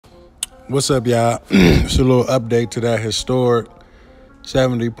What's up, y'all? It's a little update to that historic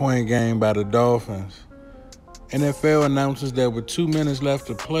 70-point game by the Dolphins. NFL announces that with 2 minutes left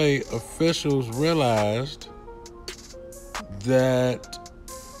to play, officials realized that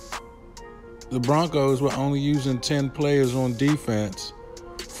the Broncos were only using 10 players on defense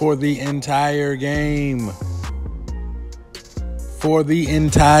for the entire game. For the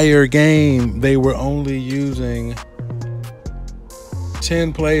entire game, they were only using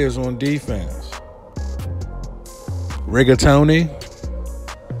 10 players on defense. Rigatoni,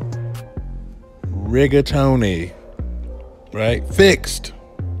 right? Fixed.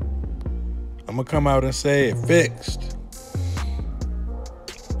 I'm going to come out and say it, fixed.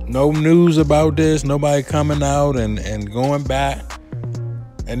 No news about this, nobody coming out and going back.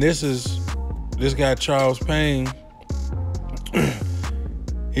 And this guy, Charles Payne,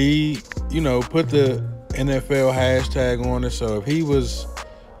 he, put the NFL hashtag on it. So if he was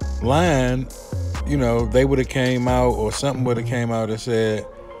lying, they would have came out, or something would have came out and said,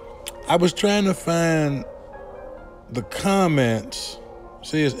 I was trying to find the comments.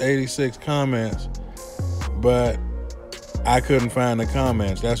 See, it's 86 comments, but I couldn't find the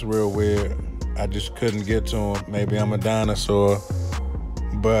comments. That's real weird. I just couldn't get to them. Maybe I'm a dinosaur.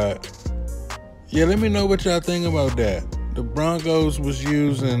 But yeah, let me know what y'all think about that. The Broncos was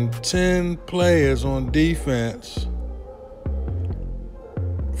using 10 players on defense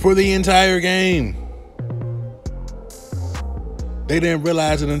for the entire game. They didn't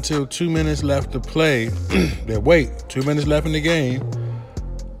realize it until 2 minutes left to play. That 2 minutes left in the game.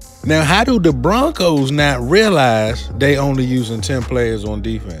 Now, how do the Broncos not realize they only using 10 players on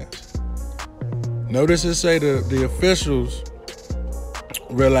defense? Notice it say the officials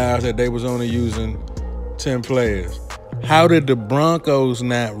realized that they was only using 10 players. How did the Broncos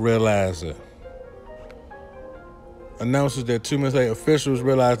not realize it? Announces that 2 minutes later, officials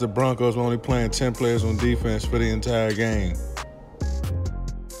realized the Broncos were only playing 10 players on defense for the entire game.